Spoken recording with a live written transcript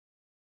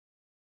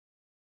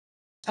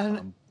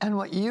And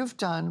what you've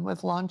done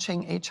with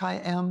launching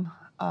HIM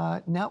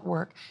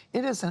network,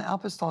 it is an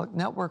apostolic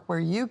network where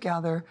you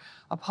gather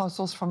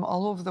apostles from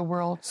all over the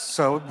world.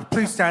 So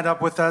please stand up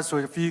with us. So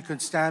if you can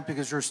stand,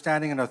 because you're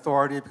standing in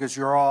authority, because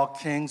you're all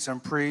kings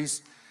and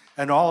priests,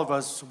 and all of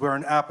us, we're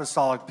an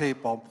apostolic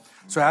people.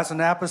 So as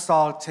an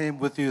apostolic team,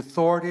 with the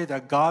authority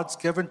that God's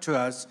given to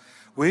us,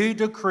 we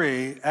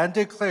decree and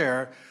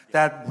declare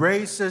that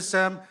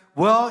racism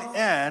will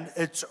end.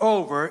 It's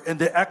over in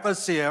the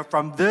ecclesia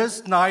from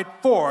this night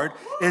forward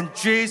in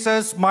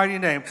Jesus' mighty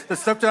name.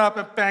 Let's lift it up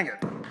and bang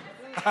it.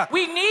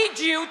 We need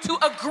you to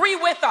agree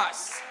with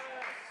us.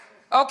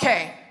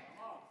 Okay,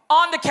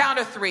 on the count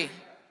of three.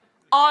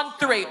 On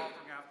three.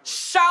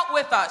 Shout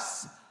with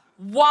us.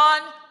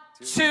 1,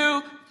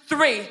 2,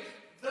 3.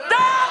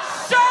 Thou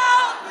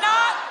shalt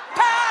not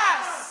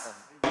pass.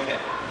 Okay.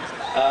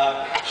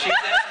 She's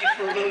asking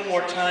for a little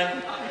more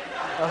time.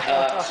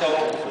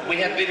 So we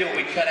have video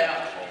we cut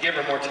out. Give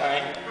her more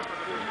time.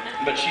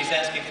 But she's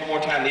asking for more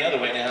time the other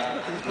way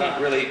now.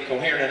 Not really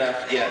coherent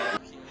enough yet.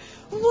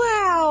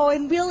 Wow,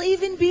 and we'll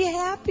even be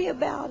happy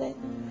about it.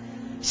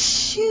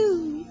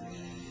 Shoo.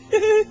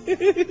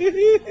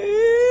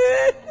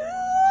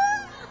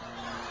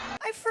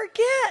 I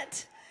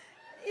forget.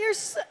 You're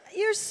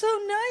so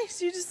nice.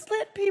 You just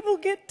let people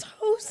get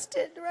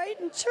toasted right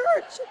in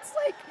church. It's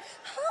like,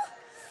 huh?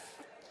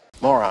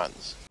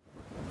 Morons.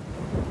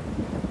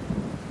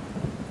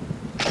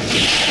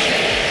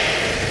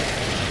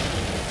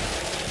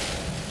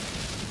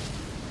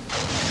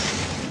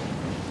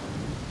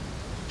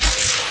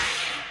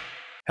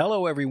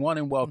 Hello, everyone,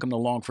 and welcome to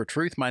Long for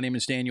Truth. My name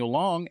is Daniel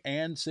Long,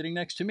 and sitting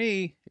next to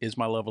me is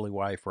my lovely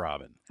wife,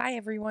 Robin. Hi,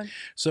 everyone.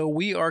 So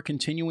we are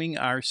continuing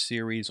our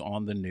series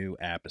on the new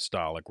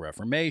Apostolic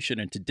Reformation,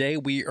 and today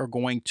we are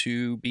going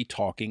to be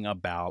talking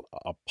about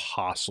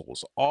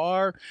apostles.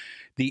 Are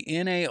the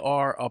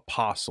NAR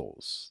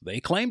apostles?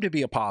 They claim to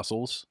be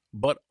apostles,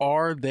 but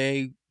are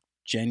they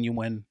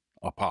genuine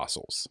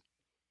apostles?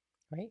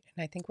 Right,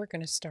 and I think we're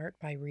going to start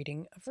by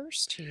reading a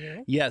verse to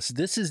you. Yes,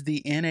 this is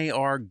the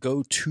NAR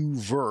go-to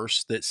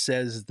verse that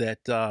says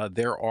that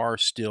there are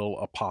still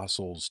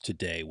apostles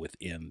today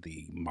within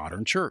the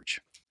modern church.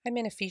 I'm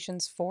in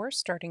Ephesians 4,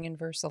 starting in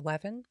verse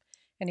 11.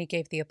 And he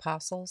gave the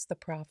apostles, the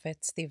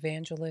prophets, the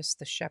evangelists,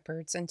 the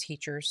shepherds, and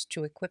teachers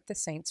to equip the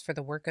saints for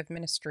the work of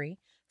ministry,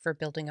 for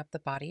building up the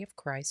body of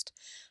Christ,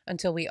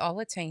 until we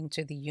all attain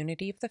to the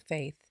unity of the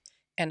faith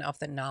and of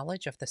the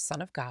knowledge of the Son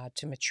of God,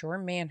 to mature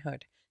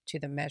manhood, to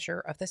the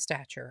measure of the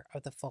stature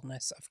of the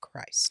fullness of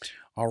Christ.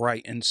 All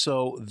right, and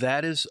so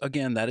that is,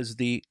 again, that is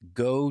the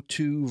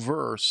go-to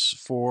verse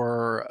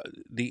for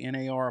the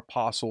NAR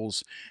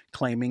apostles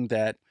claiming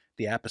that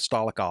the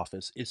apostolic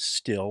office is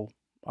still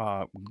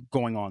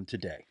going on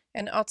today.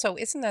 And also,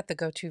 isn't that the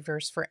go-to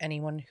verse for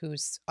anyone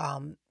who's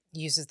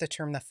uses the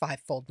term the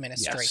fivefold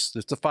ministry? Yes,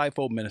 it's the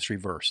fivefold ministry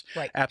verse.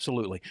 Right.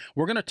 Absolutely.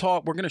 We're going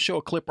to show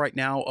a clip right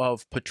now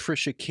of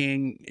Patricia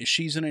King.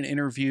 She's in an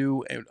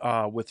interview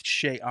with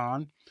Shay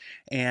On,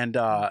 and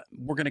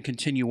we're going to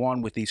continue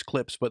on with these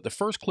clips. But the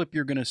first clip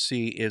you're going to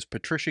see is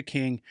Patricia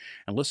King,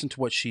 and listen to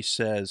what she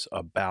says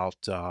about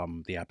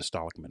the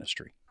apostolic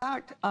ministry. In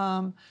fact,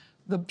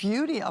 the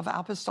beauty of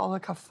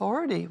apostolic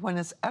authority, when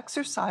it's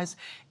exercised,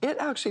 it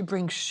actually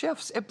brings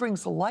shifts. It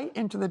brings light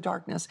into the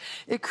darkness.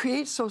 It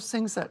creates those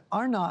things that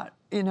are not.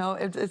 You know,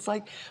 it's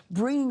like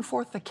bringing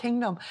forth the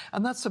kingdom.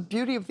 And that's the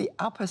beauty of the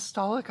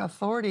apostolic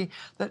authority,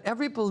 that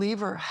every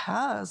believer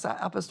has that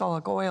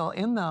apostolic oil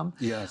in them.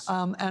 Yes.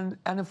 And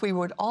if we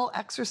would all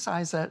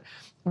exercise it,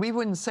 we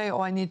wouldn't say,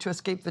 oh, I need to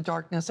escape the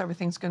darkness.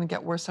 Everything's going to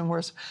get worse and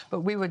worse.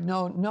 But we would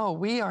know, no,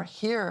 we are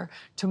here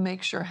to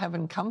make sure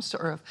heaven comes to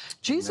earth.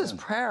 Jesus'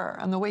 prayer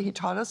and the way he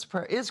taught us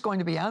prayer is going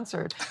to be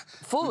answered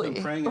fully. We've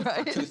been praying it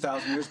for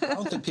 2,000 years, but I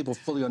don't think people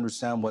fully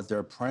understand what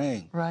they're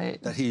praying. Right.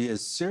 That he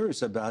is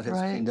serious about his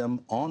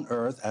kingdom on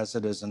earth as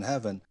it is in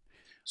heaven.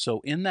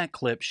 So in that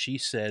clip, she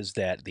says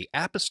that the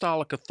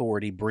apostolic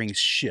authority brings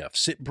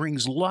shifts. It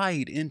brings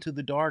light into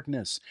the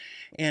darkness.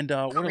 And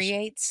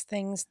creates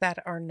things that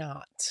are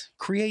not.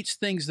 Creates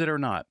things that are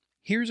not.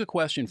 Here's a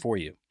question for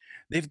you.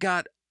 They've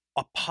got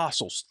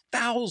apostles,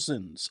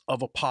 thousands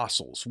of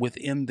apostles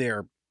within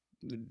their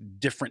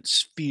different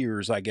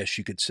spheres, I guess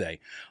you could say,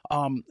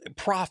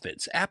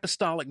 prophets,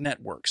 apostolic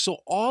networks. So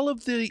all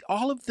of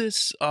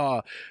this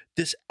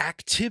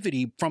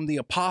activity from the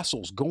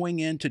apostles going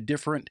into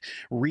different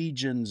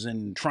regions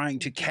and trying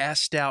to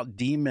cast out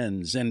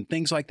demons and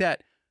things like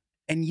that,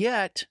 and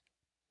yet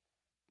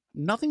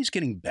nothing's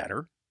getting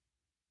better.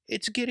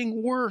 It's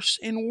getting worse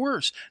and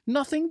worse.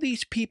 Nothing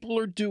these people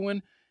are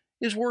doing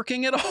is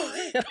working at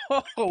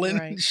all.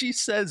 And she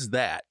says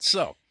that.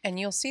 So. And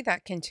you'll see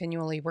that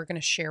continually. We're going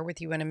to share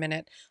with you in a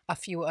minute a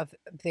few of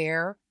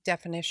their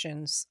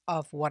definitions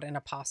of what an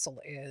apostle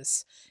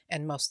is.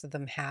 And most of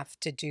them have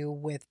to do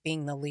with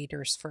being the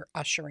leaders for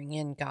ushering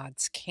in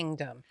God's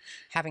kingdom,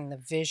 having the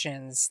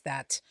visions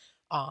that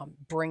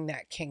bring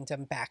that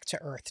kingdom back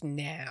to earth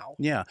now.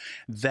 Yeah,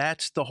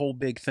 that's the whole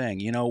big thing.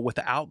 You know,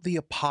 without the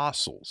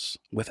apostles,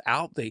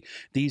 without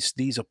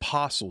these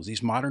apostles,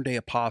 these modern day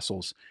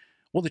apostles,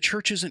 well, the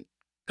church isn't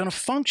going to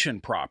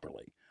function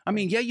properly. I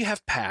mean, yeah, you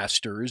have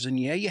pastors and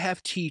yeah, you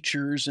have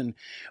teachers,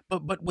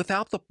 but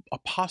without the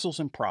apostles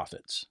and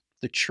prophets,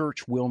 the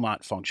church will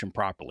not function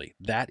properly.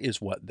 That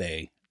is what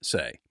they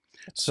say.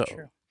 That's So,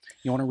 true.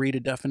 you want to read a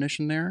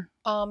definition there?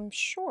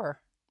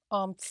 Sure.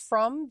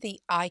 From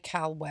the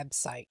iCal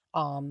website,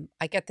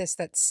 I get this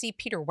that C.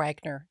 Peter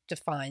Wagner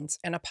defines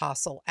an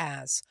apostle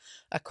as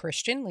a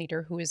Christian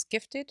leader who is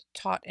gifted,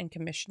 taught, and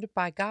commissioned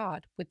by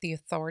God with the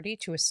authority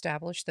to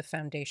establish the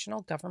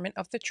foundational government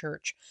of the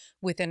church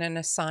within an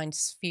assigned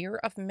sphere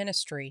of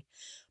ministry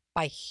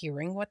by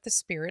hearing what the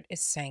Spirit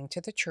is saying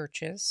to the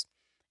churches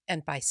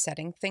and by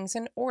setting things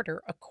in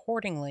order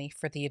accordingly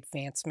for the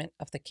advancement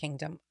of the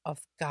kingdom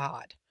of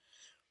God.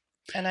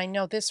 And I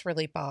know this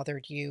really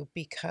bothered you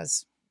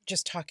because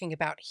just talking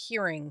about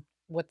hearing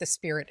what the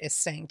Spirit is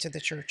saying to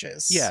the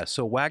churches. Yeah,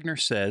 so Wagner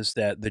says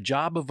that the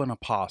job of an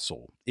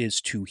apostle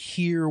is to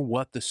hear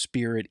what the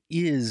Spirit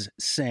is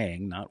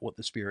saying, not what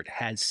the Spirit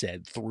has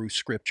said through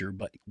Scripture,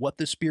 but what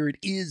the Spirit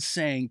is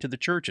saying to the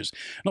churches.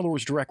 In other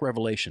words, direct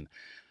revelation.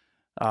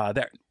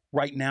 That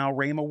right now,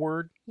 Rhema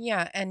word.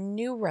 Yeah, and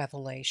new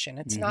revelation.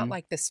 It's not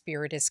like the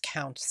Spirit is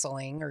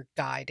counseling or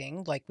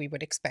guiding like we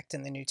would expect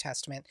in the New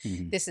Testament.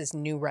 This is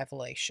new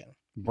revelation.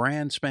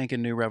 Brand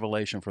spanking new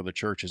revelation for the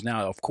churches.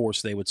 Now, of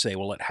course, they would say,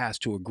 well, it has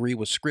to agree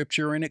with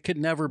Scripture and it could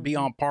never be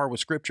on par with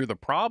Scripture. The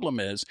problem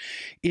is,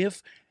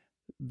 if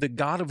the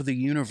God of the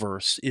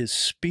universe is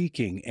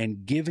speaking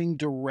and giving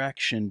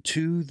direction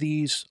to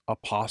these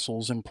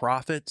apostles and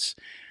prophets,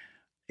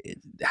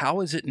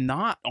 how is it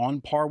not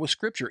on par with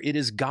Scripture? It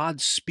is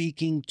God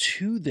speaking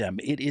to them.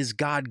 It is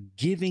God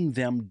giving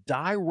them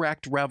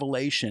direct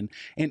revelation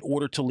in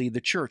order to lead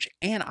the church.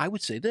 And I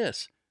would say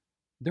this,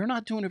 they're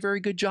not doing a very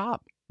good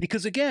job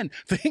because, again,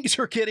 things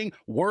are getting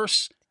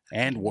worse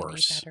and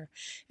worse. Better.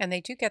 And they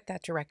do get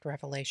that direct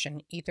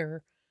revelation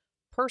either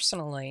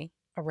personally,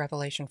 a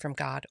revelation from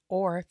God,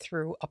 or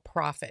through a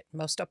prophet.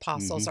 Most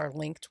apostles are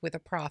linked with a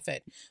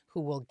prophet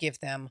who will give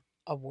them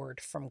a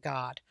word from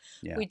God.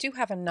 Yeah. We do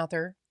have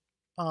another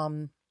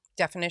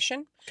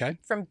definition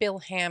from Bill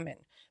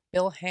Hammond.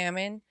 Bill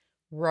Hammond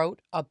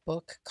wrote a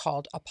book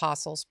called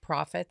Apostles,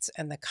 Prophets,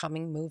 and the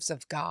Coming Moves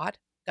of God,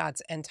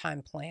 God's End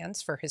Time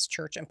Plans for His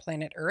Church and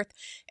Planet Earth.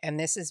 And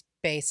this is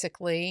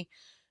basically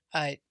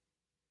a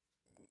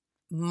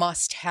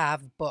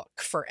must-have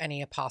book for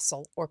any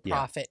apostle or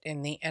prophet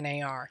in the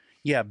NAR.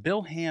 Yeah,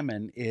 Bill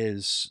Hammond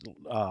is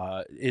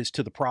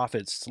to the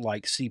prophets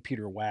like C.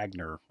 Peter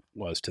Wagner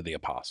was to the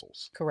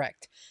apostles.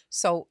 Correct.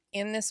 So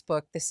in this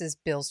book, this is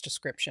Bill's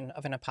description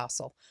of an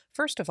apostle.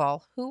 First of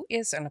all, who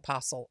is an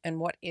apostle and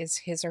what is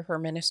his or her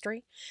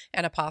ministry?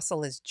 An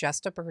apostle is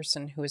just a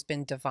person who has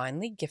been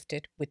divinely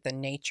gifted with the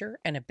nature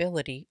and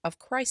ability of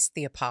Christ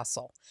the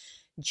apostle.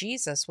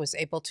 Jesus was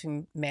able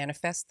to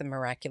manifest the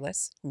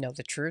miraculous, know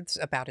the truths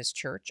about his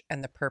church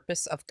and the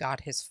purpose of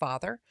God his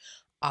Father,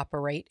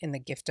 operate in the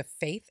gift of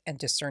faith and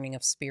discerning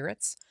of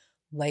spirits,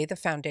 lay the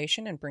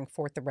foundation and bring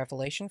forth the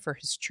revelation for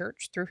his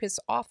church through his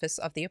office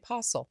of the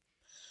apostle.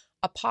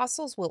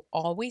 Apostles will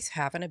always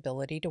have an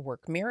ability to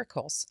work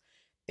miracles.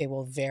 They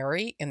will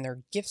vary in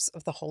their gifts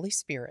of the Holy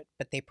Spirit,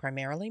 but they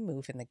primarily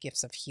move in the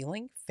gifts of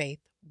healing, faith,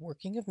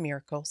 working of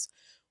miracles,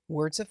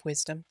 words of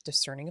wisdom,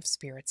 discerning of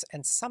spirits,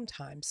 and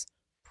sometimes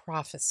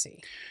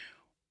prophecy.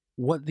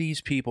 What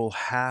these people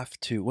have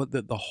to, what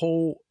the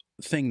whole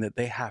thing that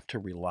they have to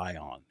rely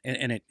on,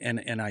 and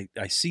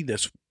I see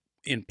this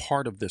in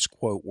part of this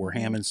quote where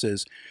Hammond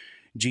says,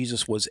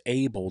 Jesus was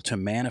able to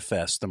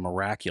manifest the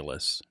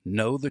miraculous,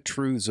 know the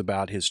truths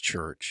about his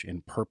church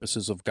and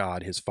purposes of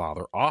God his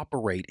Father,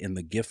 operate in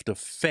the gift of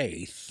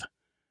faith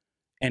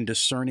and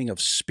discerning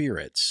of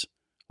spirits,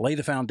 lay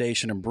the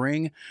foundation and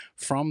bring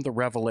forth the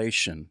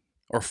revelation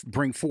for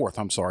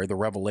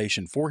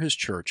his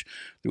church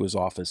through his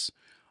office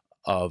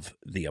of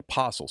the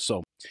apostle.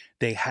 So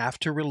they have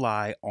to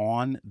rely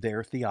on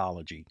their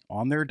theology,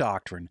 on their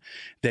doctrine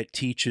that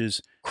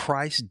teaches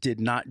Christ did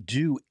not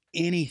do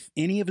any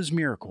of his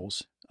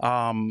miracles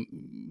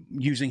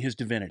using his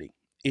divinity.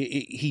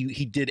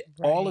 He did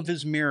all of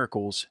his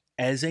miracles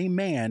as a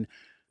man,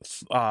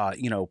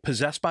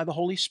 possessed by the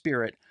Holy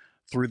Spirit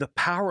through the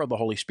power of the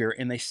Holy Spirit.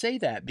 And they say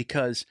that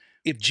because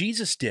if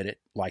Jesus did it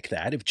like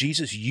that, if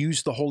Jesus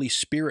used the Holy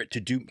Spirit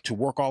to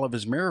work all of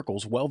his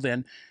miracles, well,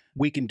 then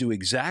we can do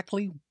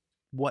exactly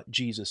what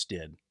Jesus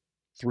did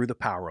through the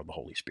power of the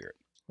Holy Spirit.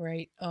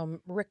 Right.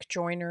 Rick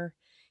Joyner,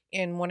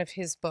 in one of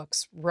his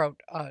books,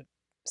 wrote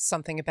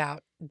something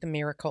about the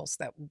miracles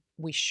that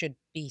we should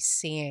be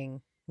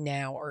seeing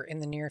now or in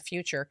the near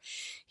future.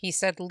 He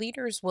said,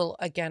 leaders will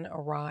again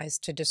arise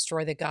to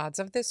destroy the gods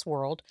of this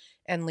world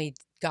and lead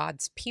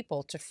God's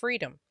people to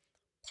freedom.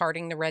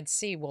 Parting the Red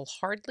Sea will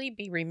hardly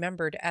be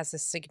remembered as a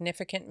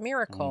significant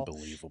miracle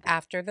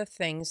after the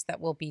things that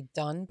will be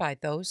done by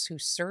those who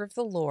serve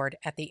the Lord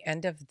at the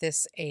end of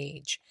this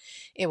age.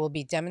 It will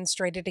be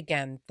demonstrated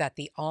again that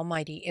the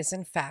Almighty is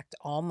in fact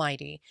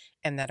Almighty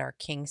and that our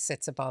King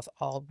sits above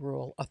all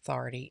rule,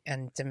 authority,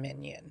 and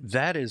dominion.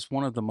 That is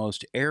one of the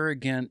most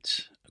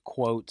arrogant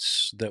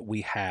quotes that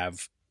we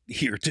have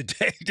here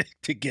today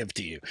to give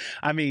to you.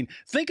 I mean,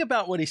 think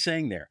about what he's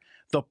saying there.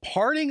 The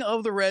parting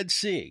of the Red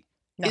Sea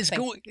it's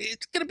going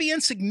to be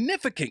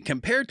insignificant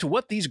compared to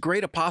what these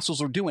great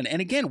apostles are doing.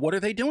 And again, what are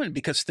they doing?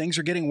 Because things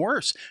are getting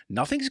worse.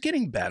 Nothing's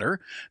getting better.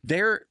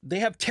 They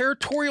have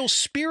territorial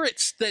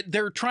spirits that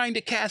they're trying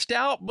to cast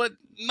out, but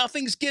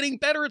nothing's getting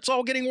better. It's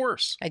all getting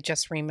worse. I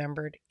just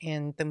remembered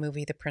in the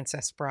movie The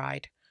Princess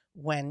Bride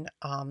when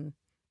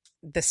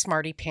the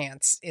smarty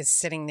pants is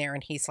sitting there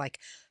and he's like,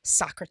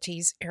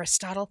 Socrates,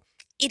 Aristotle,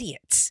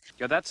 idiots.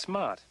 You're that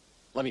smart.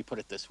 Let me put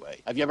it this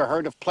way. Have you ever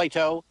heard of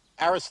Plato,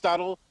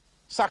 Aristotle,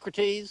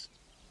 Socrates?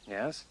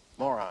 Yes.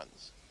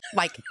 Morons.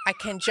 Like, I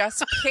can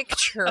just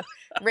picture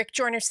Rick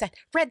Joyner said,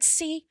 Red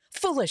Sea,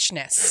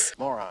 foolishness.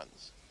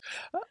 Morons.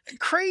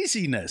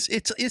 Craziness.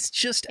 It's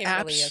just It really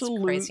absolute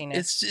is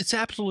craziness. It's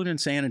absolute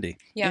insanity.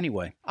 Yeah.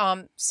 Anyway.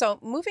 So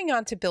moving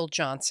on to Bill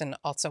Johnson,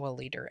 also a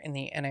leader in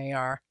the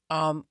NAR.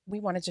 We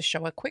wanted to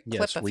show a quick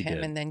clip of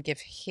him and then give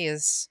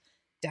his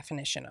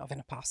definition of an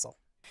apostle.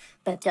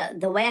 But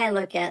the way I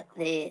look at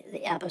the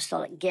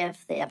apostolic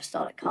gift, the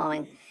apostolic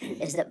calling,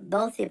 is that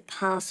both the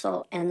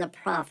apostle and the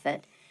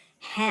prophet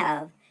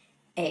have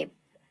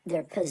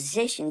their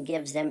position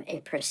gives them a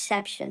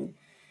perception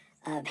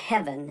of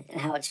heaven and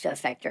how it's to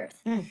affect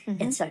earth.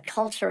 Mm-hmm. It's a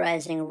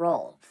culturizing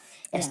role.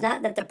 It's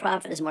not that the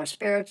prophet is more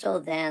spiritual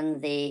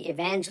than the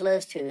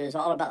evangelist who is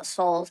all about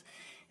souls.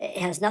 It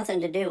has nothing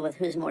to do with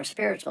who's more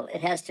spiritual.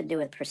 It has to do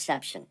with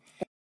perception.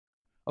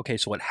 Okay,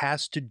 so it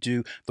has to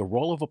do, the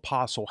role of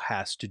apostle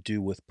has to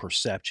do with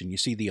perception. You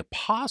see, the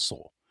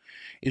apostle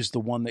is the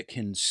one that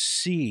can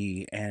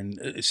see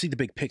and see the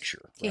big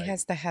picture. Right? He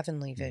has the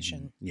heavenly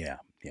vision. Yeah.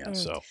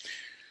 So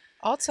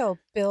also,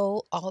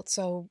 Bill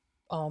also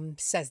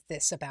says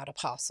this about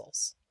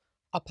apostles.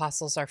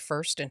 Apostles are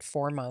first and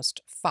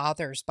foremost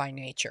fathers by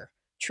nature.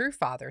 True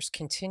fathers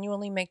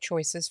continually make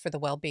choices for the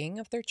well-being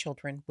of their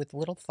children with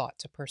little thought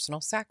to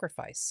personal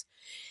sacrifice.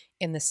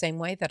 In the same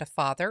way that a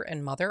father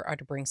and mother are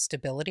to bring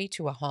stability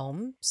to a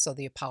home, so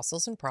the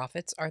apostles and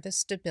prophets are the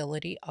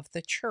stability of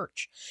the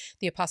church.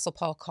 The Apostle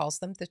Paul calls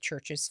them the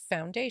church's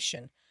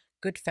foundation.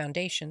 Good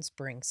foundations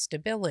bring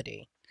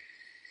stability.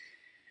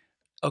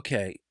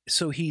 Okay,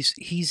 so he's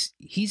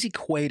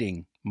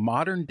equating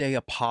modern day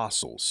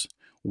apostles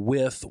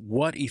with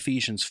what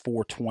Ephesians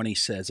 4:20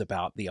 says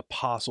about the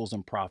apostles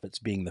and prophets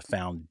being the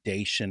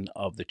foundation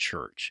of the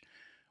church.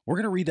 We're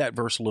going to read that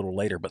verse a little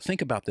later, but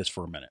think about this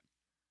for a minute.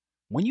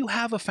 When you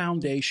have a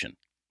foundation,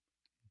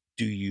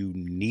 do you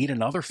need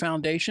another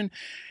foundation?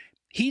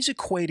 He's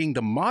equating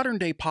the modern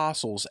day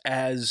apostles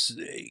as,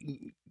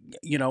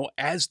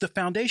 as the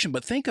foundation.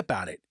 But think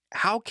about it.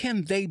 How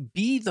can they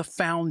be the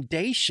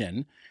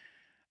foundation?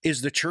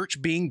 Is the church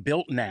being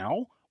built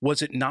now?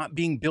 Was it not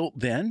being built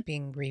then?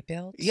 Being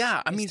rebuilt?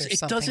 Yeah, I mean,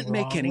 it doesn't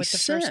make any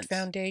sense. The first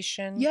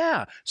foundation?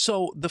 Yeah,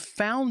 so the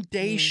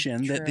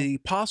foundation that the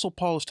Apostle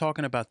Paul is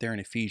talking about there in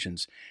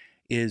Ephesians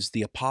is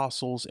the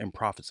apostles and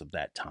prophets of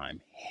that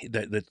time,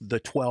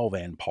 the 12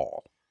 and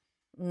Paul.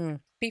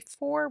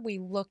 Before we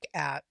look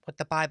at what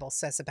the Bible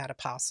says about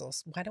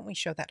apostles, why don't we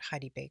show that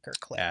Heidi Baker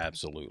clip?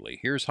 Absolutely.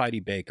 Here's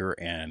Heidi Baker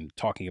and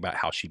talking about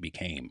how she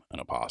became an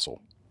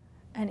apostle.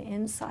 And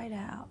inside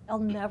out, I'll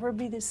never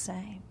be the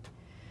same.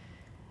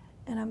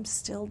 And I'm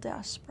still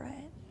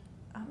desperate.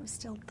 I'm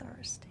still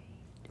thirsty.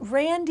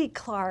 Randy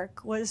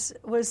Clark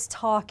was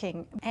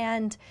talking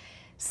and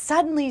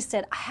suddenly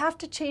said, I have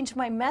to change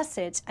my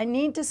message. I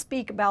need to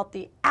speak about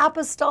the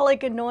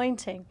apostolic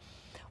anointing.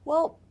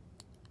 Well,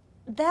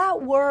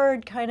 that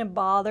word kind of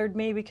bothered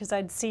me because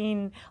I'd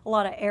seen a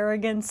lot of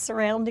arrogance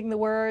surrounding the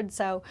word.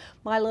 So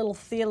my little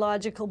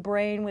theological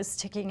brain was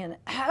ticking and,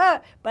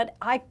 but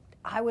I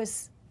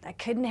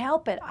couldn't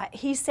help it.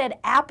 He said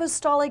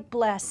apostolic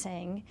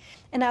blessing,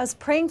 and I was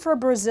praying for a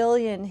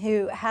Brazilian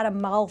who had a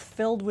mouth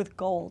filled with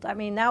gold. I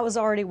mean, that was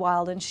already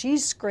wild, and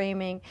she's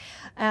screaming,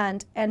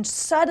 and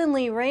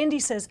suddenly Randy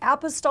says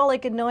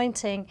apostolic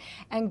anointing,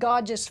 and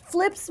God just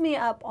flips me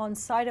up on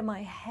side of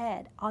my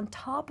head, on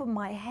top of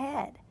my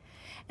head.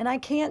 And I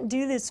can't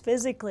do this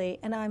physically,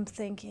 and I'm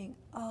thinking,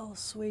 oh,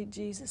 sweet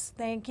Jesus,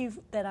 thank you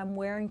that I'm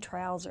wearing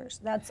trousers.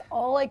 That's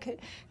all I could,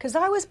 because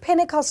I was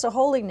Pentecostal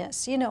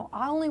holiness.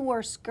 I only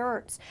wore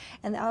skirts,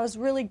 and I was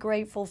really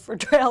grateful for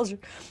trousers.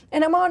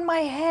 And I'm on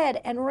my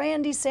head, and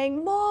Randy's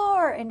saying,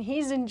 more, and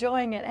he's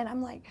enjoying it. And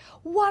I'm like,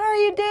 what are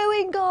you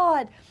doing,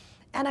 God?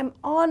 And I'm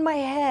on my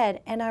head,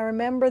 and I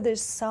remember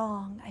this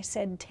song. I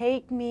said,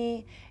 take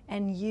me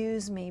and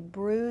use me,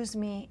 bruise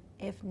me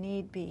if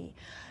need be.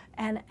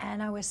 And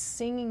I was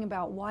singing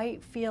about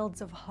white fields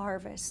of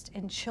harvest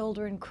and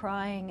children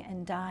crying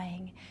and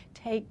dying.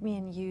 Take me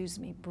and use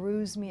me,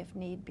 bruise me if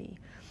need be.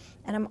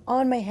 And I'm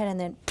on my head, and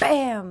then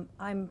bam,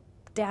 I'm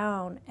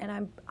down,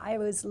 and I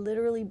was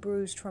literally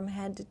bruised from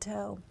head to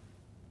toe.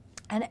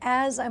 And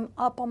as I'm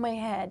up on my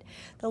head,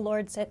 the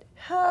Lord said,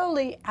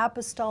 holy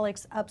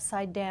apostolic's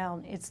upside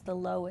down. It's the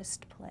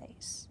lowest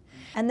place.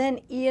 And then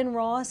Ian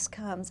Ross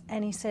comes,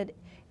 and he said,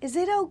 is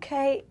it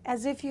okay?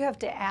 As if you have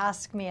to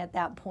ask me at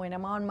that point.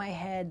 I'm on my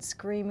head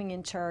screaming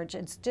in church.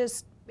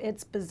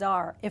 It's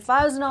bizarre. If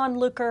I was an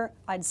onlooker,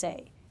 I'd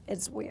say,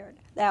 It's weird.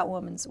 That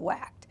woman's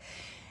whacked.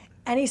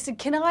 And he said,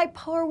 can I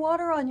pour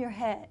water on your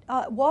head,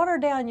 water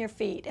down your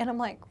feet? And I'm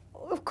like,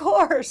 of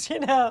course, you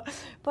know.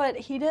 But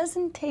he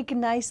doesn't take a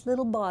nice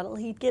little bottle.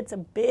 He gets a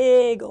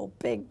big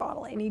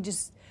bottle, and he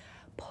just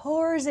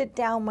pours it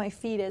down my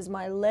feet as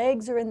my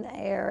legs are in the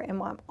air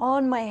and I'm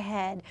on my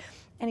head.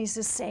 And he's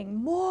just saying,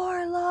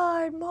 more,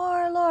 Lord,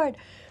 more, Lord.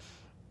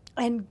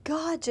 And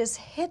God just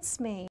hits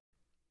me.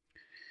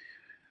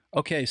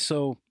 Okay,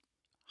 so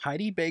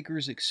Heidi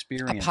Baker's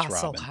experience,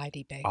 Apostle Robin.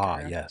 Heidi Baker.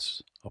 Ah,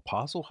 yes.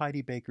 Apostle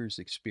Heidi Baker's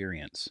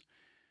experience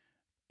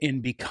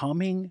in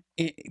becoming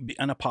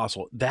an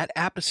apostle, that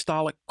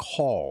apostolic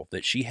call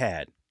that she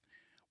had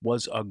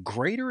was a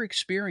greater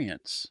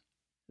experience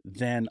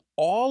than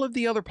all of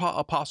the other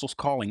apostles'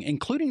 calling,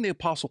 including the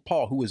Apostle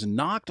Paul, who was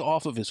knocked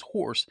off of his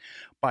horse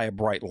by a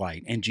bright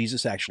light, and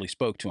Jesus actually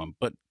spoke to him.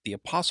 But the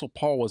Apostle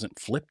Paul wasn't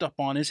flipped up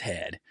on his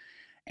head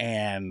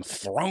and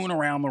thrown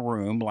around the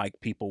room like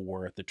people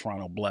were at the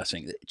Toronto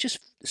Blessing. Just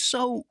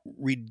so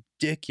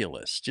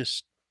ridiculous,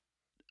 just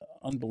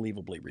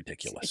unbelievably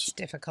ridiculous. It's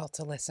difficult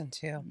to listen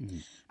to.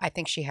 I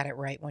think she had it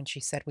right when she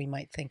said we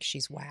might think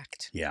she's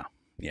whacked. Yeah,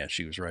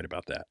 she was right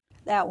about that.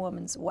 That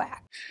woman's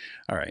whacked.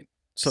 All right.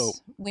 So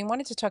we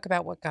wanted to talk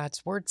about what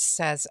God's word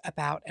says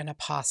about an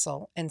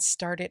apostle and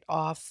started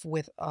off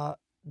with a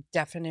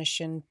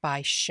definition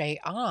by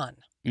Shayon.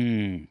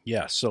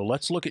 Yeah, so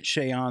let's look at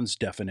Shayon's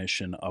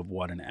definition of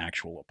what an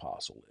actual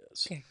apostle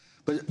is. Okay.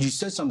 But you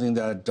said something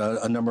that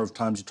a number of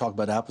times you talk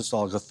about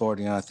apostolic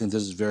authority, and I think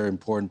this is very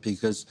important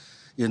because,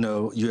 you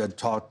know, you had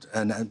talked,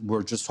 and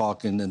we're just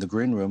talking in the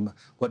green room,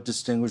 what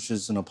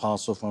distinguishes an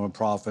apostle from a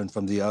prophet and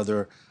from the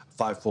other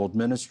fivefold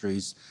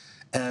ministries.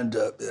 And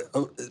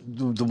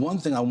the one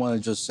thing I want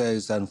to just say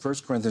is that in 1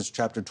 Corinthians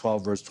chapter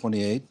 12, verse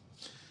 28,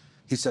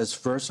 he says,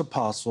 first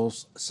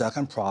apostles,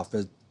 second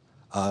prophet,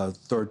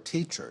 third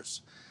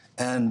teachers.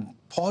 And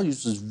Paul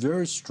uses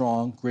very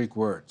strong Greek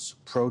words,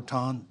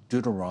 proton,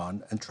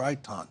 deuteron, and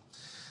triton.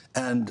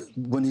 And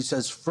when he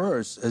says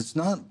first, it's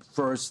not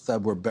first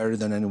that we're better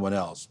than anyone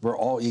else. We're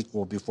all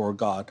equal before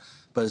God,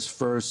 but it's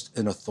first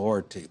in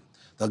authority.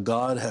 That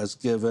God has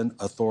given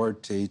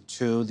authority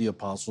to the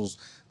apostles.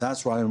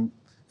 That's why in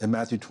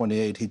Matthew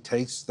 28, he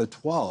takes the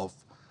 12,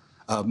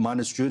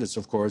 minus Judas,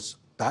 of course,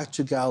 back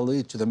to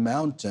Galilee, to the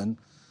mountain,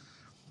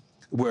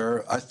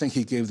 where I think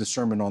he gave the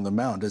Sermon on the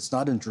Mount. It's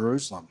not in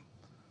Jerusalem.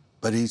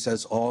 But he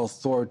says, all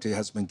authority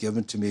has been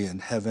given to me in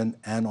heaven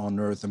and on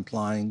earth,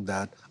 implying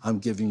that I'm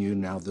giving you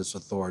now this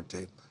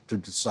authority to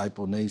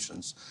disciple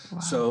nations. Wow.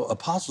 So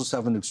apostles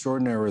have an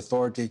extraordinary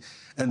authority.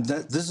 And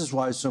this is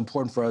why it's so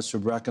important for us to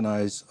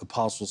recognize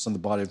apostles in the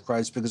body of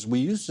Christ, because we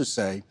used to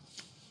say,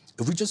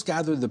 if we just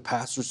gather the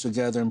pastors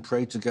together and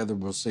pray together,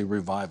 we'll see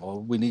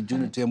revival. We need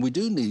unity, and we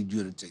do need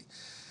unity.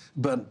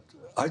 But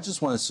I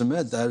just want to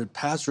submit that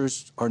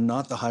pastors are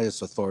not the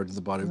highest authority in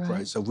the body of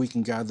Christ. So if we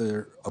can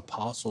gather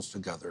apostles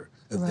together,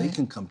 if they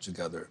can come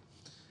together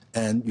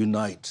and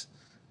unite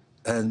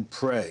and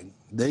pray,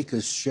 they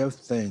could shift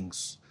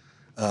things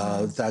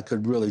that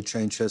could really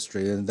change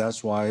history. And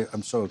that's why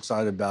I'm so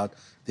excited about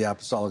the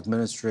apostolic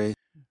ministry.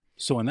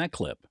 So in that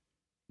clip,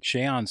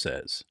 Shayon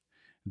says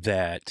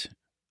that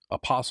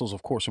apostles,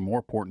 of course, are more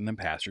important than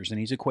pastors, and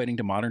he's equating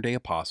to modern-day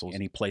apostles,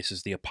 and he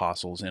places the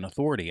apostles in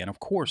authority. And, of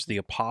course, the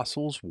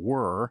apostles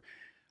were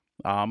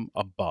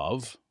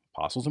above,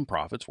 apostles and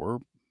prophets were,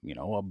 you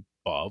know,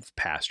 above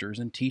pastors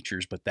and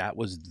teachers, but that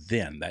was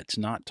then. That's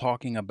not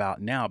talking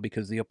about now,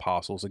 because the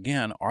apostles,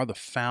 again, are the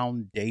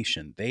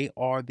foundation. They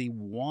are the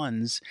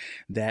ones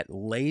that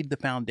laid the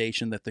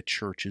foundation that the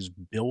church is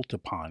built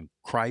upon,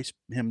 Christ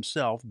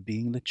himself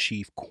being the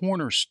chief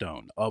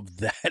cornerstone of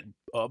that,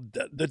 of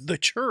the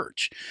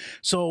church.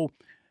 So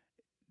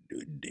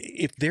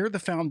if they're the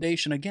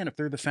foundation, again, if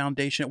they're the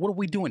foundation, what are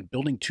we doing?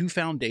 Building two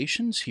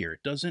foundations here?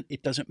 It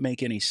doesn't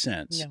make any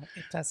sense. No,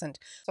 it doesn't.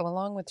 So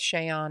along with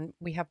Shayon,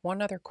 we have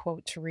one other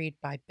quote to read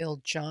by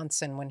Bill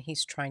Johnson when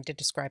he's trying to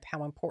describe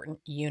how important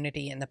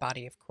unity in the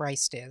body of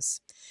Christ is.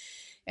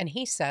 And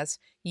he says,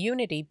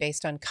 unity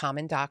based on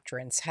common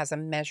doctrines has a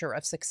measure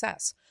of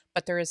success,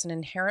 but there is an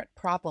inherent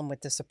problem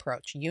with this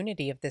approach.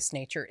 Unity of this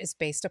nature is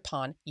based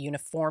upon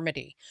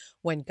uniformity.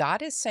 When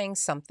God is saying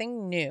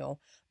something new,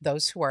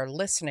 those who are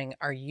listening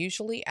are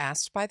usually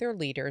asked by their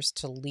leaders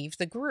to leave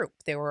the group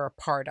they were a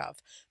part of.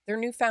 Their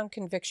newfound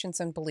convictions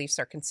and beliefs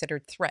are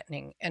considered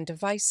threatening and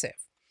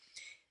divisive.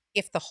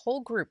 If the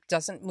whole group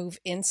doesn't move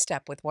in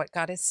step with what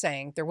God is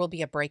saying, there will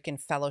be a break in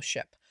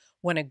fellowship.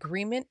 When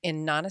agreement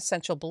in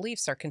non-essential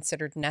beliefs are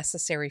considered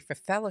necessary for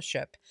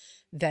fellowship,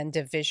 then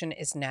division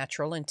is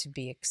natural and to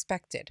be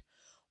expected.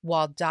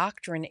 While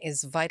doctrine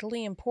is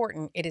vitally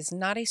important, it is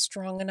not a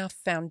strong enough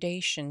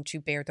foundation to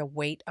bear the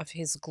weight of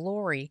his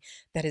glory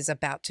that is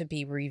about to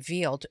be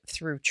revealed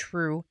through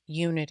true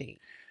unity.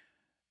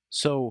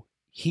 So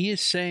he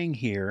is saying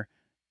here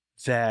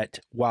that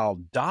while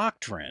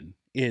doctrine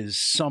is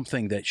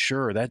something that,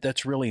 sure,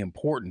 that's really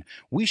important.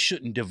 We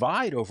shouldn't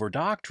divide over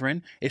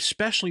doctrine,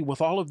 especially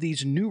with all of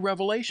these new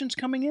revelations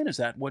coming in. Is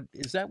that what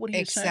he's saying?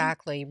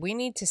 Exactly. We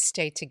need to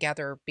stay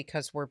together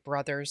because we're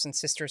brothers and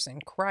sisters in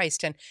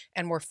Christ,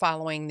 and we're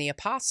following the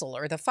apostle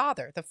or the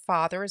father. The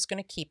father is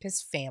going to keep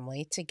his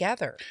family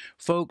together.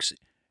 Folks,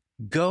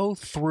 go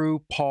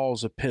through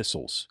Paul's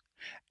epistles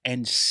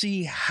and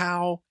see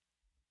how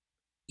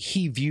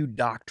he viewed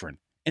doctrine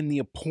and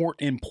the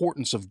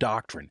importance of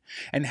doctrine,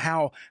 and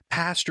how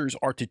pastors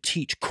are to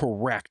teach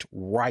correct,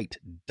 right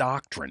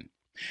doctrine.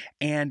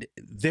 And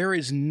there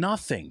is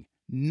nothing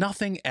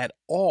at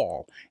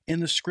all in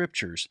the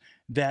scriptures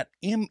that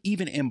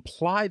even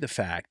imply the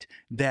fact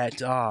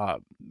that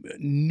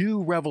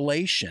new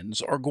revelations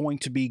are going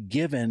to be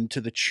given to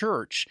the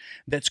church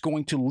that's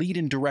going to lead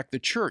and direct the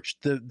church.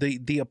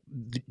 The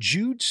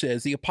Jude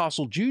says, the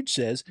apostle Jude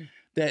says,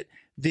 that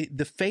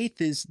the faith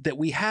is that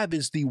we have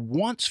is the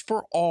once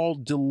for all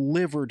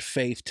delivered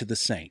faith to the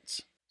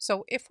saints.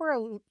 So if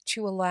we're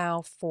to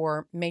allow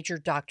for major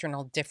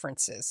doctrinal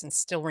differences and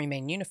still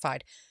remain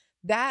unified,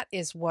 that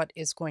is what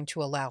is going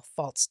to allow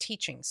false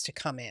teachings to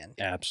come in.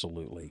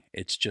 Absolutely.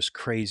 It's just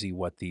crazy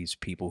what these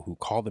people who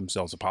call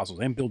themselves apostles,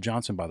 and Bill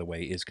Johnson, by the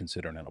way, is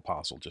considered an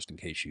apostle, just in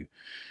case you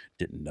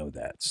didn't know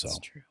that. So that's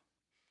true.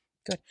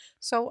 Good.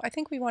 So I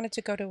think we wanted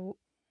to go to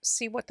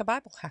see what the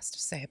Bible has to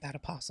say about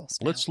apostles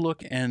now. Let's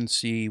look and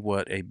see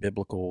what a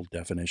biblical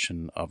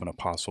definition of an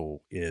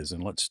apostle is.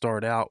 And let's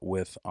start out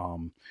with,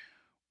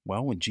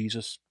 when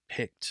Jesus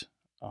picked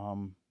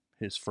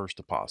his first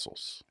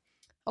apostles.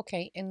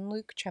 Okay, in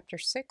Luke chapter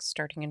 6,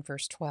 starting in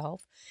verse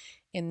 12,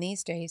 in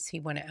these days he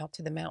went out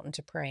to the mountain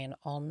to pray, and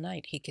all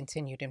night he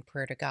continued in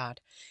prayer to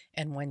God.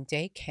 And when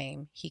day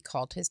came, he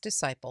called his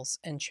disciples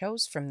and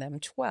chose from them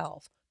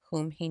 12,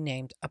 whom he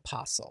named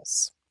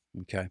apostles.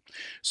 Okay,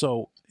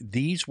 so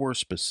these were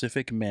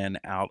specific men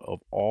out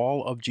of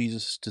all of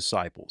Jesus'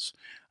 disciples.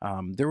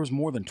 There was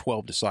more than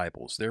 12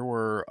 disciples. There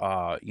were,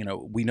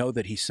 we know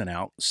that he sent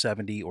out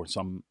 70, or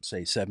some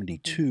say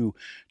 72,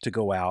 to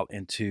go out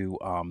and to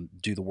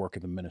do the work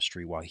of the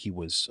ministry while he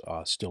was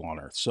still on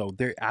earth. So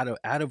there,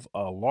 out of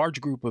a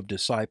large group of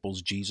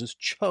disciples, Jesus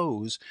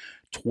chose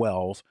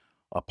 12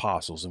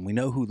 apostles. And we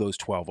know who those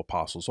 12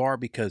 apostles are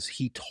because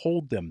he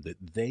told them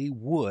that they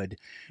would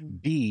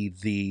be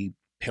the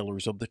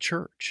pillars of the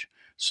church.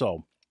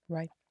 So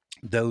right,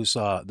 those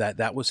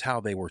that was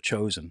how they were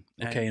chosen.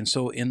 Okay, and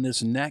so in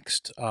this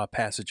next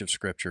passage of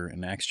scripture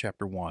in Acts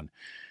chapter 1,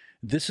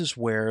 this is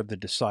where the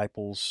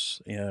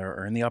disciples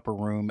are in the upper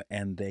room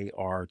and they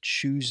are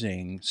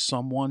choosing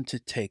someone to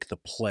take the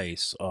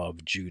place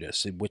of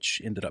Judas,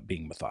 which ended up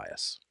being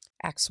Matthias.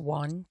 Acts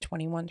 1,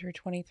 21 through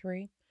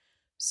 23.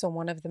 So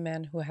one of the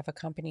men who have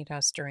accompanied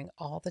us during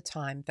all the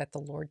time that the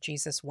Lord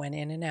Jesus went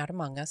in and out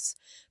among us,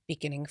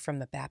 beginning from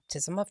the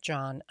baptism of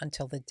John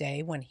until the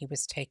day when he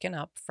was taken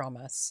up from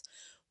us,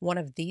 one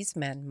of these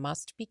men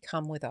must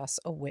become with us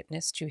a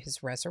witness to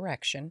his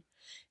resurrection.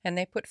 And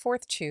they put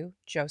forth 2,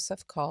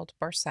 Joseph called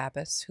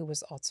Barsabbas, who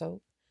was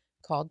also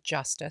called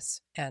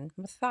Justus, and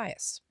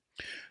Matthias.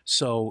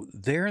 So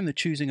there in the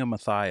choosing of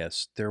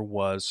Matthias, there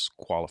was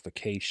a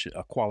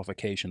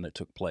qualification that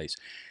took place.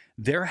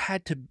 There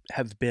had to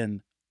have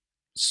been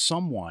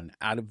someone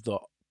out of the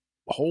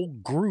whole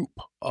group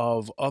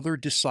of other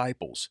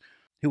disciples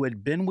who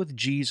had been with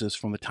Jesus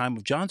from the time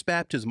of John's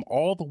baptism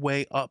all the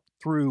way up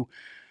through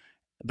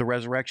the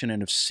resurrection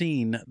and had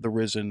seen the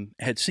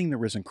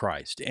risen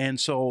Christ.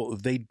 And so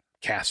they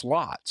cast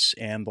lots,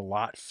 and the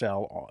lot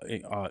fell.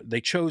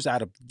 They chose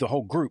out of the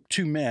whole group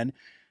 2 men,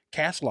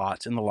 cast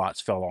lots, and the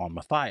lots fell on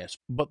Matthias.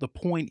 But the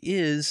point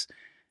is,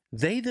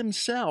 they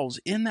themselves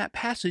in that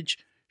passage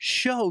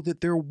show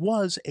that there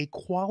was a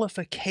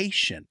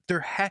qualification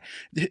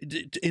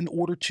in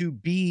order to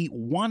be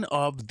one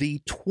of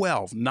the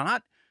 12,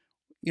 not,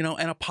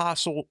 an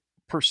apostle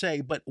per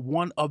se, but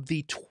one of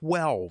the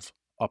 12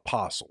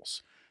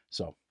 apostles.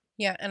 So.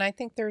 Yeah, and I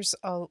think there's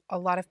a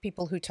lot of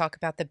people who talk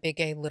about the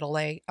big A, little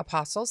a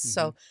apostles. Mm-hmm.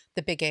 So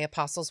the big A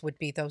apostles would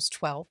be those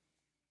 12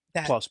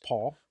 that plus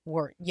Paul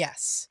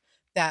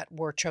that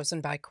were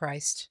chosen by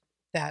Christ,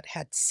 that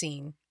had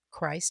seen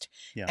Christ.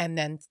 Yeah. And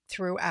then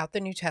throughout the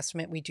New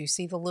Testament, we do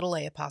see the little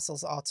a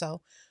apostles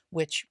also,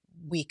 which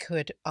we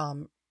could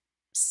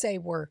say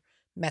were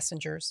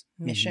messengers,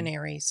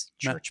 missionaries,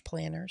 church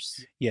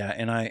planners. Yeah,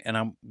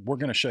 and we're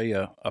going to show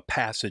you a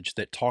passage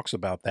that talks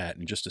about that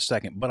in just a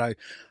second. But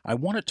I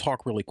want to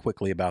talk really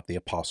quickly about the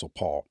Apostle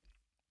Paul,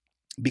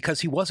 because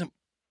he wasn't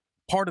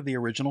part of the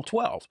original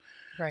 12.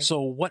 Right.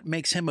 So what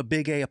makes him a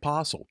big A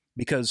apostle?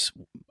 Because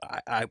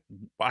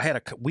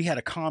we had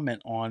a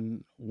comment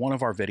on one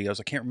of our videos.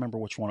 I can't remember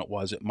which one it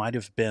was. It might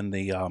have been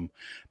the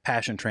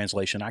Passion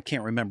Translation. I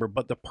can't remember.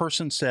 But the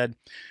person said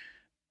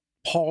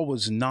Paul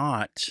did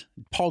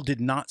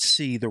not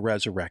see the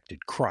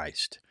resurrected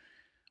Christ.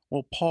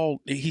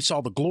 Well, he saw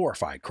the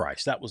glorified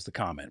Christ. That was the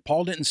comment.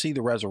 Paul didn't see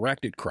the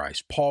resurrected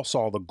Christ. Paul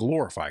saw the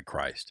glorified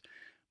Christ.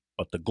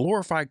 But the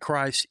glorified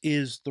Christ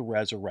is the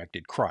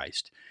resurrected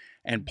Christ.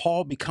 And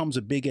Paul becomes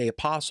a big A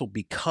apostle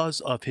because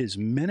of his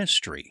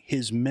ministry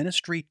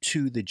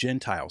to the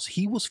Gentiles.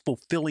 He was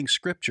fulfilling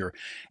scripture,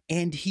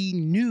 and he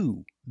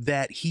knew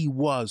that he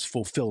was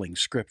fulfilling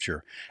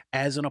scripture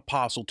as an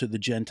apostle to the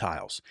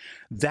Gentiles.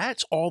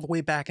 That's all the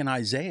way back in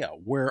Isaiah,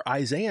 where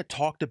Isaiah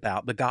talked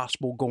about the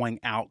gospel going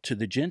out to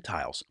the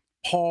Gentiles.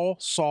 Paul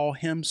saw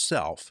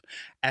himself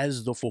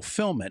as the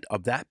fulfillment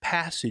of that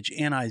passage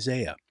in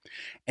Isaiah.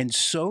 And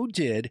so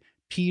did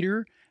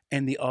Peter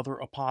and the other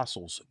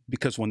apostles,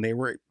 because when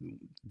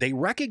they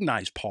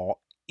recognized Paul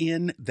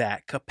in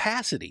that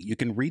capacity. You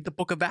can read the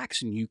book of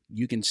Acts and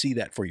you can see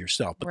that for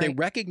yourself, but they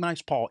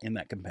recognized Paul in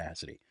that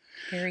capacity.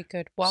 Very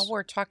good. While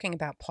we're talking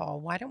about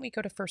Paul, why don't we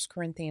go to 1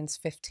 Corinthians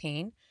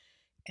 15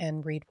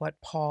 and read what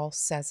Paul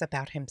says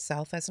about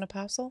himself as an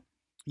apostle?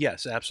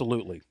 Yes,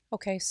 absolutely.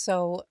 Okay,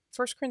 so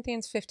 1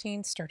 Corinthians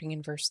 15, starting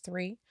in verse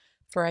 3,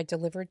 "For I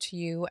delivered to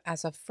you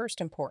as of first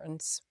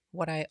importance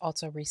what I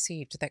also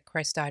received, that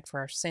Christ died for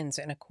our sins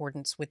in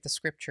accordance with the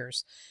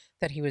Scriptures,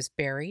 that he was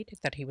buried,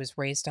 that he was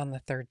raised on the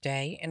third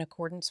day in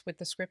accordance with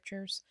the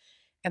Scriptures,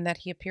 and that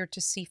he appeared to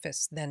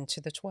Cephas, then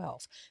to the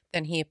 12.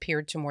 Then he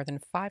appeared to more than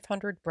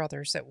 500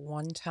 brothers at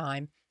one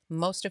time,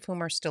 most of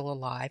whom are still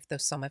alive, though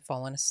some have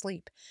fallen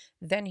asleep.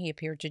 Then he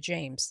appeared to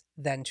James,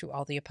 then to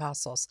all the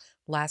apostles.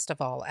 Last of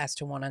all, as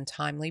to one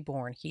untimely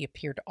born, he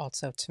appeared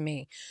also to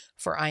me.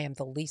 For I am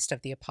the least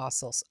of the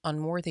apostles,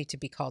 unworthy to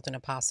be called an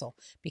apostle,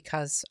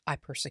 because I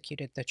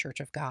persecuted the church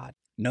of God."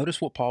 Notice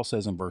what Paul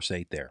says in verse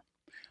 8 there.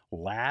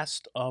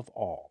 Last of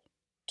all,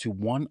 to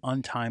one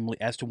untimely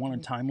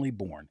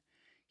born,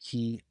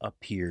 he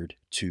appeared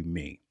to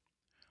me.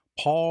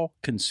 Paul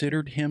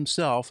considered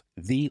himself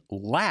the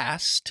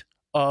last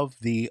of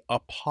the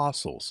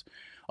apostles,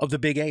 of the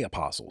big A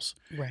apostles.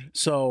 Right.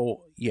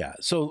 So yeah,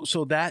 so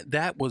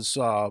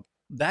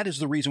that is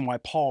the reason why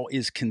Paul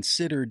is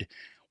considered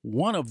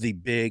one of the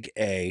big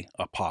A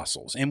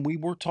apostles. And we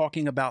were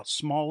talking about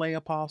small A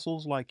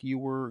apostles, like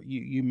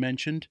you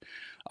mentioned,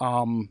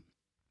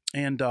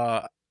 and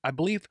I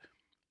believe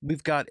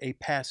we've got a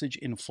passage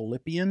in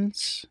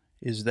Philippians.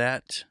 Is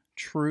that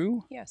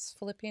true? Yes,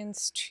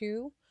 Philippians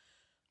 2,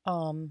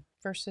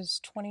 verses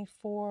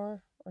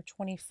 24 or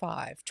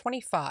 25.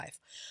 25.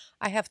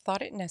 "I have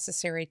thought it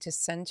necessary to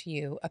send to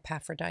you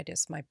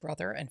Epaphroditus, my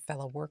brother and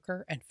fellow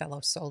worker and fellow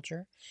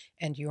soldier,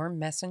 and your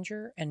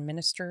messenger and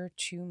minister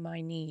to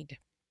my need."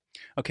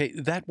 Okay,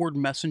 that word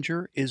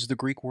messenger is the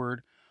Greek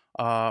word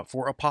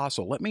for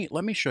apostle. Let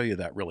me show you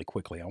that really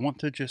quickly. I want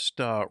to just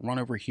run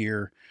over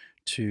here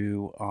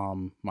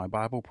to my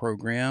Bible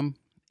program,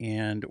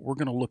 and we're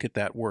going to look at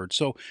that word.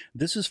 So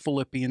this is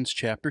Philippians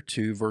chapter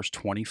 2, verse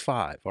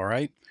 25, all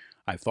right?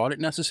 "I thought it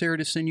necessary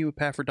to send you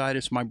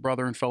Epaphroditus, my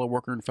brother and fellow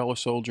worker and fellow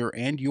soldier,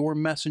 and your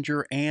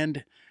messenger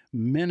and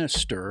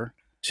minister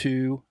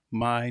to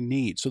my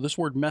need." So this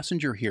word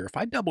messenger here, if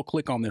I double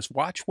click on this,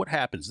 watch what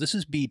happens. This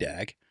is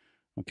BDAG,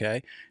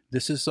 okay?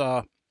 This is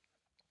the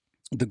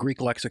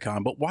Greek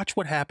lexicon, but watch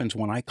what happens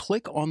when I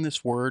click on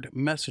this word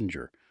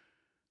messenger.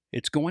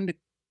 It's going to,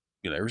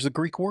 there's the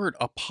Greek word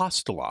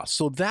apostolos.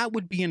 So that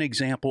would be an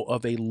example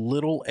of a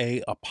little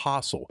a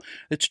apostle.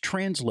 It's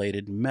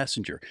translated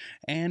messenger.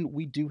 And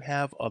we do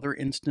have other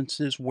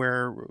instances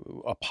where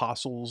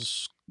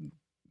apostles,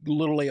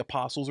 little a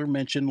apostles are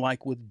mentioned,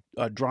 like with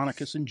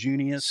Andronicus and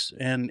Junius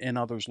and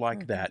others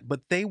like that.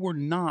 But they were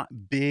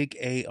not big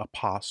A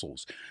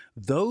apostles.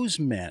 Those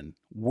men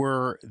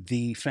were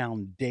the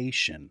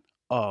foundation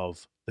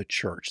of the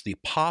church, the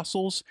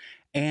apostles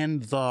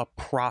and the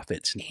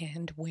prophets.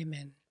 And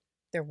women.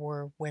 There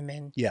were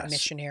women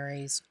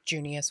missionaries.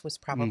 Junius was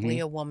Mm-hmm. probably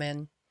a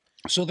woman.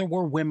 So there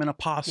were women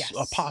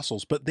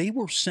apostles, but they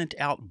were sent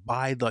out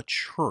by the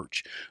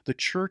church. The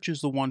church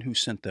is the one who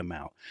sent them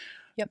out.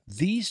 Yep.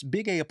 These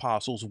big A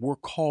apostles were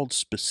called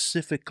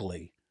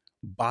specifically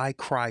by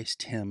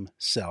Christ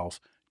himself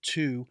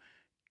to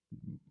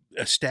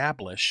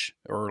establish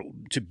or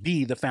to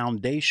be the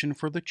foundation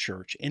for the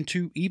church and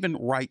to even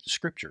write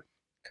scripture.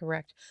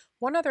 Correct.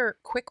 One other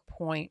quick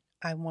point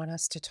I want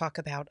us to talk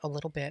about a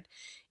little bit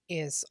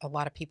is a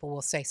lot of people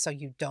will say, so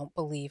you don't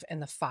believe in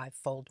the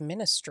fivefold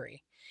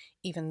ministry,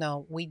 even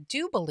though we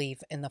do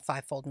believe in the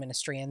fivefold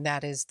ministry. And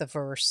that is the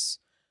verse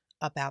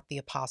about the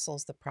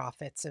apostles, the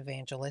prophets,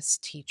 evangelists,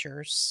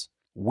 teachers.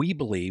 We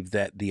believe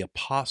that the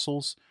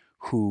apostles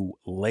who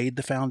laid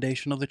the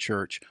foundation of the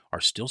church are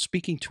still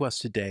speaking to us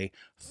today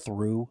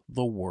through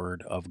the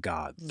word of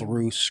God,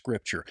 through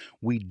scripture.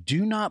 We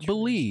do not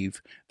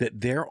believe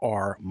that there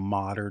are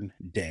modern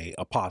day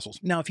apostles.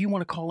 Now, if you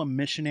want to call a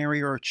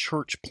missionary or a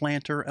church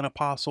planter an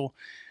apostle,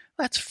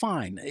 that's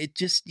fine. It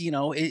just,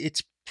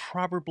 it's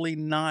probably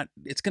not,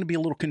 it's going to be a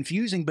little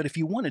confusing, but if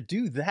you want to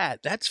do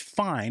that, that's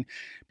fine,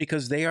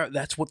 because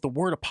that's what the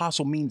word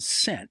apostle means,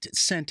 sent. It's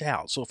sent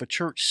out. So if a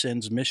church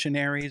sends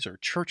missionaries or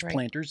church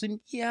planters, then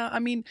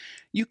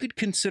you could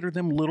consider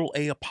them little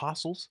a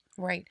apostles.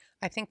 Right.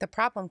 I think the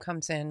problem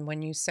comes in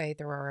when you say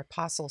there are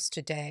apostles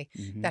today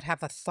that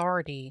have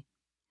authority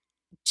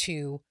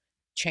to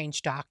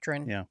change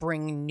doctrine, Yeah.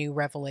 bring new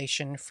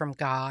revelation from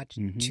God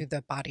Mhm. to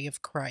the body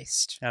of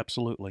Christ.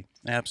 Absolutely.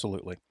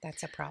 Absolutely.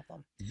 That's a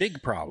problem.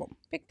 Big problem.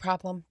 Big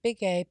problem.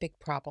 Big A, big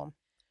problem.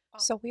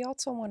 So we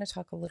also want to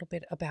talk a little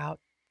bit about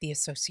the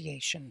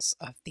associations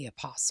of the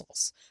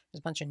apostles. There's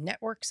a bunch of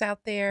networks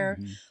out there.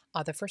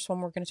 The first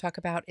one we're going to talk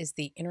about is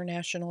the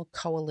International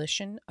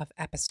Coalition of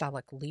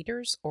Apostolic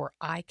Leaders, or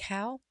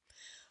ICAL.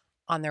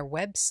 On their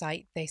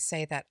website, they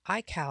say that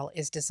ICAL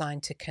is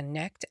designed to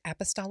connect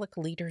apostolic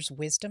leaders'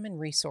 wisdom and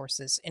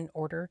resources in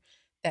order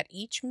that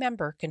each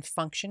member can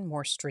function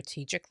more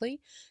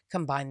strategically,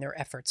 combine their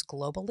efforts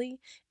globally,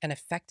 and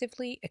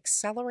effectively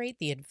accelerate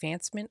the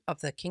advancement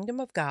of the kingdom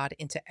of God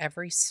into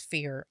every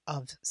sphere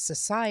of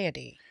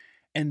society.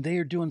 And they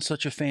are doing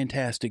such a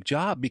fantastic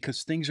job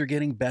because things are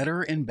getting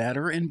better and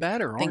better and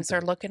better, aren't Things they?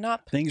 are looking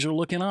up. Things are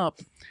looking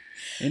up.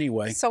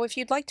 Anyway. So if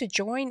you'd like to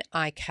join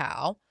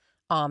ICAL,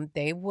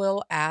 they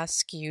will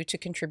ask you to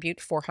contribute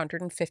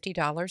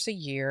 $450 a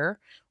year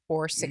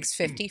or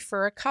 $650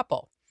 for a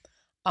couple.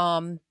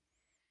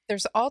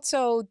 There's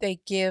also,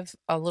 they give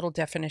a little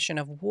definition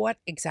of what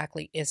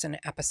exactly is an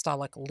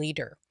apostolic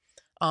leader.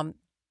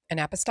 An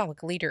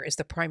apostolic leader is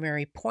the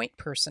primary point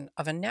person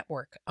of a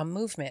network, a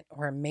movement,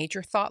 or a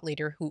major thought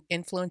leader who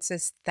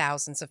influences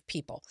thousands of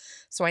people.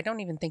 So I don't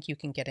even think you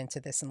can get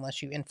into this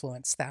unless you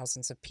influence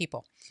thousands of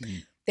people.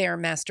 They are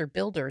master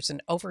builders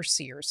and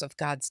overseers of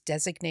God's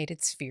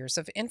designated spheres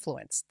of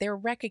influence. They're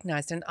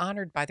recognized and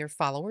honored by their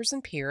followers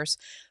and peers.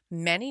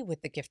 Many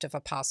with the gift of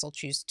apostle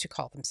choose to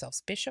call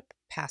themselves bishop,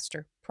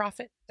 pastor,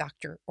 prophet,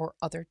 doctor, or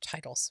other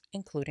titles,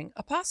 including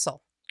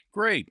apostle.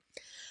 Great.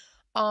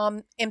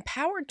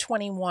 Empowered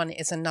 21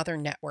 is another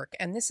network,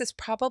 and this is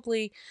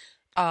probably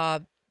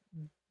the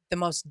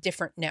most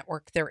different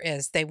network there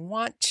is. They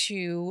want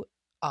to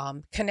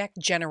connect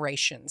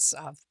generations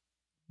of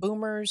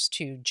boomers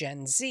to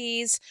Gen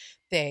Zs.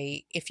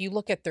 If you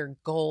look at their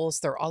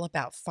goals, they're all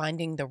about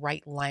finding the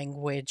right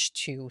language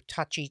to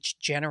touch each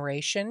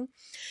generation.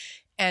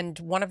 And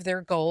one of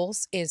their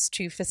goals is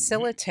to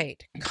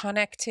facilitate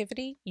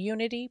connectivity,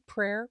 unity,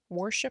 prayer,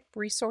 worship,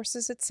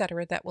 resources,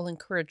 etc., that will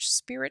encourage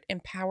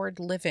spirit-empowered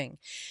living.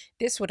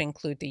 This would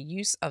include the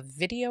use of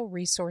video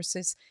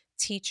resources,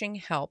 teaching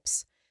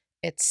helps,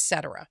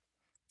 etc.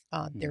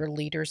 Their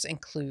leaders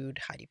include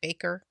Heidi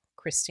Baker,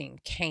 Christine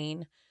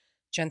Kane,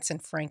 Jensen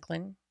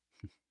Franklin,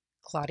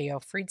 Claudio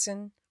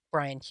Friedson,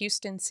 Brian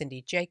Houston,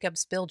 Cindy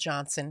Jacobs, Bill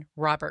Johnson,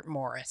 Robert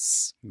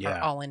Morris are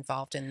all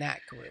involved in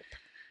that group.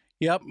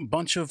 Yep, a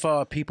bunch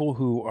of people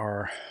who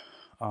are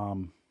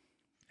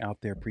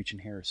out there preaching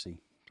heresy.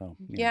 So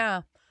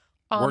yeah,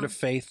 Word of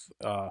Faith,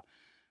 Word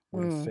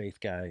of Faith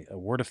guy, a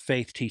Word of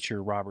Faith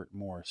teacher, Robert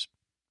Morris,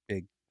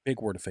 big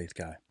Word of Faith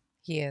guy.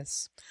 He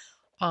is.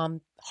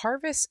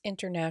 Harvest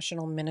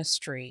International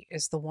Ministry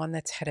is the one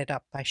that's headed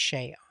up by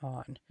Shay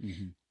On.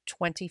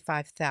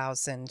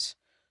 25,000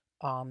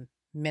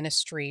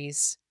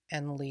 ministries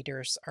and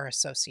leaders are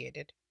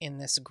associated in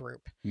this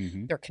group.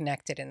 They're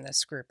connected in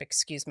this group,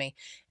 excuse me.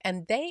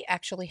 And they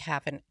actually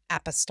have an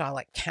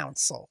apostolic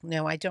council.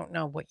 Now, I don't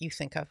know what you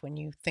think of when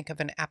you think of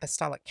an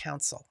apostolic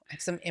council. I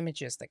have some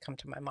images that come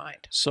to my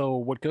mind. So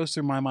what goes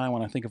through my mind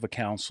when I think of a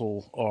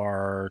council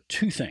are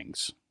two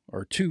things,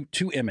 or two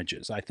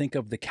images. I think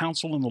of the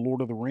council in The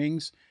Lord of the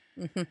Rings,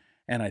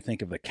 and I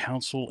think of the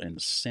council in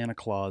Santa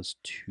Claus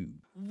 2.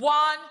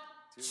 1,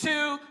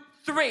 2,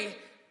 3.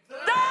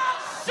 Thou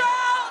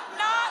shalt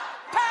not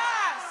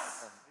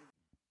pass.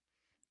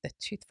 The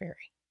Tooth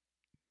Fairy.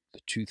 The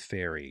Tooth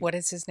Fairy. What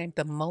is his name?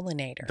 The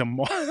Mullinator. The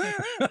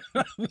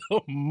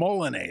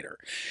Mullinator.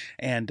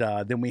 And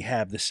then we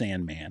have the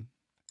Sandman,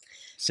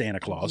 Santa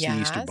Claus, the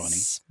Easter Bunny.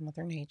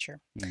 Mother Nature.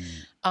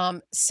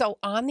 So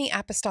on the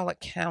Apostolic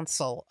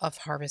Council of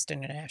Harvest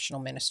International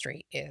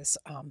Ministry is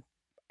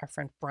our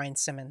friend Brian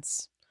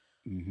Simmons,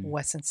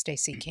 Wes and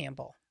Stacy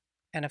Campbell,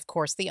 and of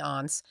course the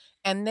Ons.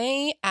 And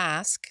they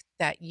ask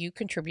that you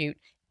contribute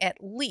at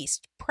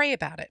least, pray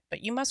about it,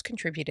 but you must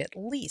contribute at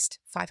least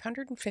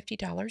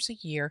 $550 a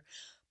year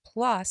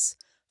plus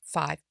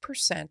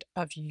 5%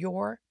 of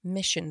your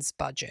missions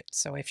budget.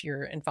 So if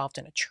you're involved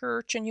in a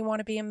church and you want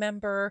to be a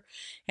member,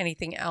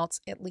 anything else,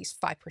 at least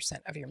 5%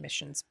 of your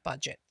missions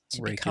budget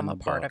to become a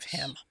part of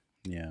him.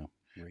 Yeah.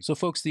 So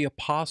folks, the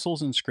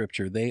apostles in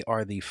Scripture, they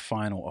are the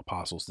final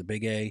apostles, the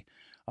big A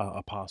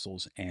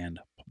apostles and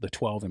the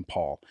 12 in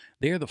Paul.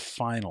 They are the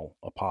final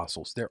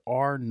apostles. There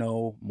are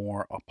no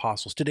more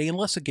apostles today,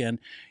 unless, again,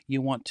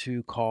 you want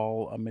to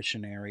call a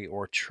missionary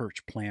or a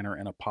church planner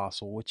an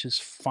apostle, which is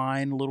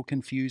fine, a little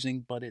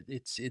confusing, but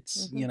it's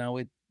you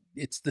know,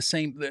 it's the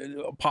same.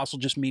 The apostle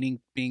just meaning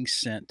being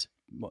sent,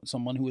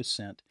 someone who is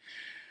sent.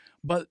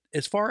 But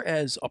as far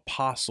as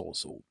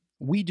apostles,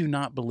 we do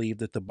not believe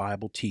that the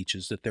Bible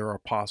teaches that there are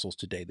apostles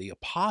today. The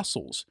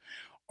apostles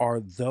are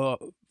the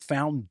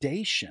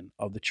foundation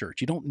of the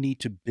church. You don't need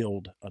to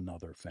build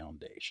another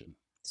foundation.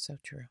 So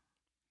true.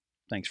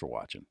 Thanks for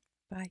watching.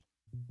 Bye.